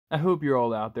I hope you're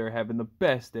all out there having the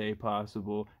best day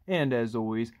possible, and as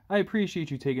always, I appreciate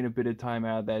you taking a bit of time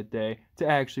out of that day to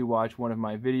actually watch one of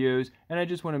my videos, and I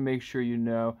just want to make sure you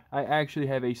know I actually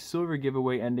have a silver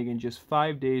giveaway ending in just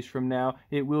 5 days from now.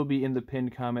 It will be in the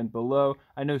pinned comment below.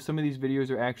 I know some of these videos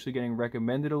are actually getting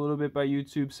recommended a little bit by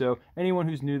YouTube, so anyone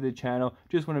who's new to the channel,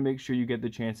 just want to make sure you get the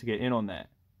chance to get in on that.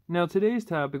 Now today's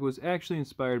topic was actually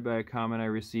inspired by a comment I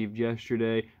received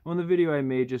yesterday on the video I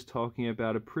made just talking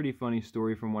about a pretty funny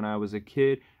story from when I was a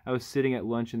kid. I was sitting at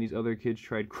lunch and these other kids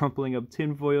tried crumpling up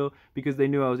tinfoil because they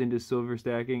knew I was into silver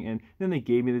stacking, and then they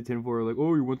gave me the tinfoil like,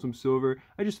 oh, you want some silver?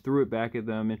 I just threw it back at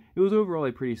them, and it was overall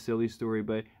a pretty silly story,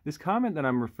 but this comment that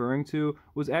I'm referring to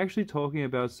was actually talking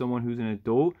about someone who's an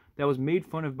adult that was made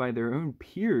fun of by their own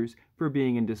peers for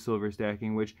being into silver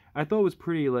stacking, which I thought was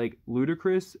pretty like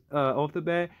ludicrous off the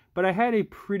bat, but I had a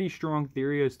pretty strong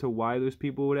theory as to why those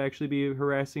people would actually be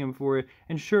harassing him for it,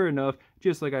 and sure enough,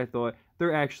 just like I thought,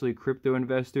 they're actually crypto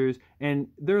investors, and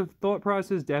their thought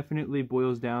process definitely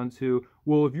boils down to,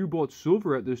 well, if you bought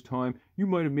silver at this time, you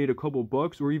might have made a couple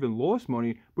bucks or even lost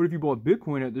money, but if you bought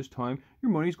Bitcoin at this time,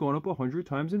 your money's gone up 100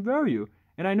 times in value.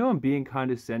 And I know I'm being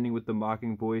condescending with the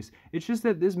mocking voice. It's just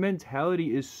that this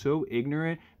mentality is so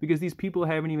ignorant because these people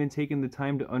haven't even taken the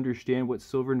time to understand what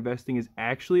silver investing is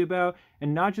actually about,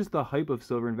 and not just the hype of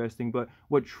silver investing, but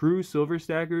what true silver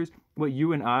stackers, what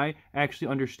you and I actually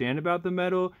understand about the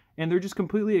metal, and they're just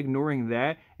completely ignoring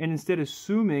that and instead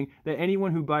assuming that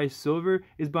anyone who buys silver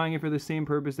is buying it for the same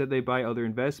purpose that they buy other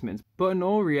investments. But in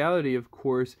all reality, of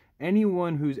course,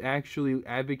 anyone who's actually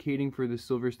advocating for the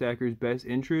silver stacker's best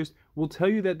interest will tell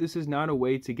you that this is not a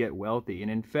way to get wealthy.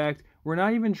 And in fact, we're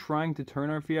not even trying to turn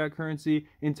our fiat currency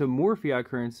into more fiat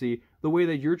currency the way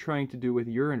that you're trying to do with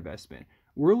your investment.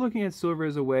 We're looking at silver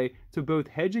as a way to both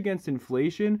hedge against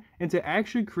inflation and to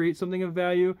actually create something of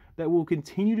value that will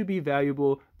continue to be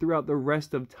valuable throughout the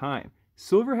rest of time.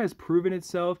 Silver has proven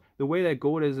itself, the way that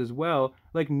gold is as well,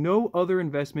 like no other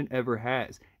investment ever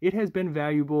has. It has been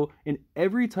valuable in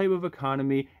every type of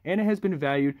economy, and it has been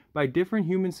valued by different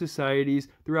human societies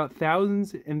throughout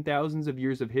thousands and thousands of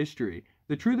years of history.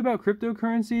 The truth about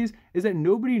cryptocurrencies is that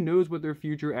nobody knows what their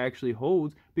future actually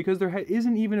holds because there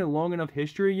isn't even a long enough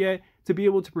history yet to be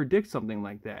able to predict something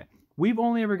like that. We've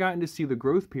only ever gotten to see the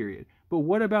growth period. But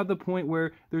what about the point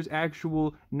where there's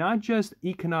actual, not just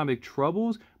economic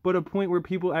troubles, but a point where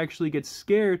people actually get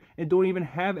scared and don't even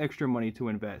have extra money to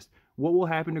invest? What will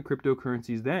happen to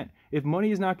cryptocurrencies then? If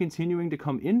money is not continuing to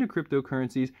come into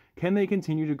cryptocurrencies, can they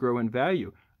continue to grow in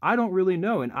value? I don't really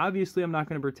know, and obviously I'm not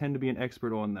going to pretend to be an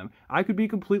expert on them. I could be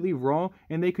completely wrong,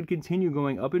 and they could continue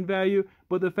going up in value,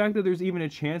 but the fact that there's even a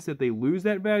chance that they lose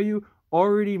that value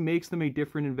already makes them a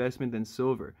different investment than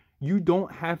silver. You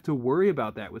don't have to worry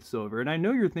about that with silver. And I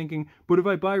know you're thinking, but if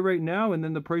I buy right now and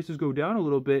then the prices go down a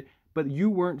little bit, but you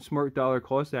weren't smart dollar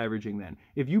cost averaging then.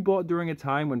 If you bought during a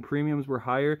time when premiums were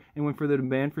higher and when the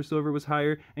demand for silver was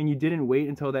higher and you didn't wait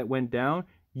until that went down,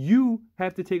 you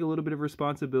have to take a little bit of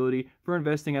responsibility for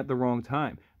investing at the wrong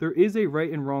time. There is a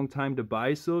right and wrong time to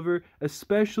buy silver,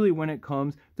 especially when it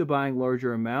comes to buying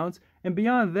larger amounts. And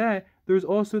beyond that, there's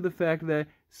also the fact that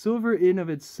silver in of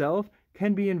itself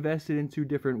can be invested in two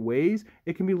different ways.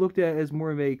 It can be looked at as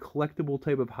more of a collectible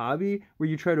type of hobby where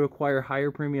you try to acquire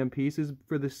higher premium pieces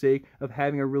for the sake of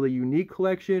having a really unique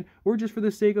collection, or just for the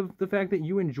sake of the fact that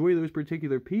you enjoy those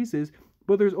particular pieces.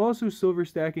 But there's also silver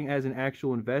stacking as an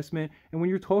actual investment, and when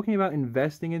you're talking about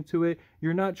investing into it,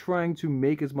 you're not trying to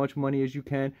make as much money as you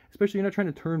can, especially you're not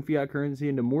trying to turn fiat currency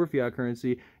into more fiat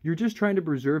currency. You're just trying to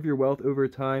preserve your wealth over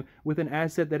time with an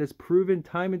asset that has proven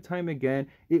time and time again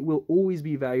it will always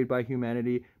be valued by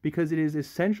humanity because it is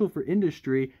essential for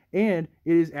industry and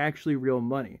it is actually real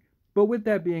money. But with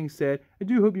that being said, I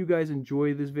do hope you guys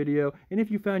enjoyed this video, and if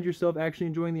you found yourself actually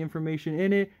enjoying the information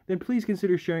in it, then please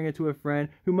consider sharing it to a friend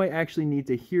who might actually need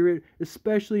to hear it,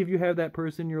 especially if you have that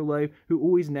person in your life who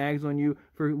always nags on you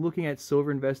for looking at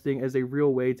silver investing as a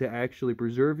real way to actually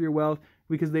preserve your wealth,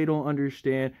 because they don't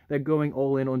understand that going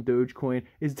all in on Dogecoin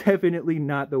is definitely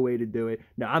not the way to do it.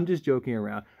 Now, I'm just joking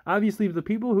around. Obviously, the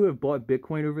people who have bought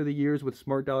Bitcoin over the years with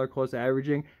smart dollar cost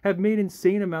averaging have made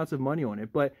insane amounts of money on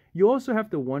it. But you also have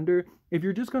to wonder, if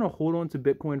you're just going to hold on to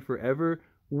Bitcoin forever,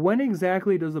 when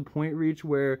exactly does the point reach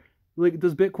where, like,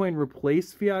 does Bitcoin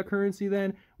replace fiat currency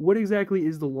then? What exactly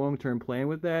is the long-term plan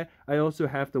with that? I also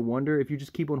have to wonder if you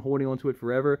just keep on holding on to it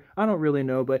forever. I don't really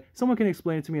know, but someone can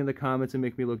explain it to me in the comments and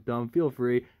make me look dumb. Feel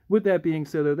free. With that being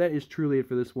said, though, that is truly it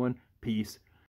for this one. Peace.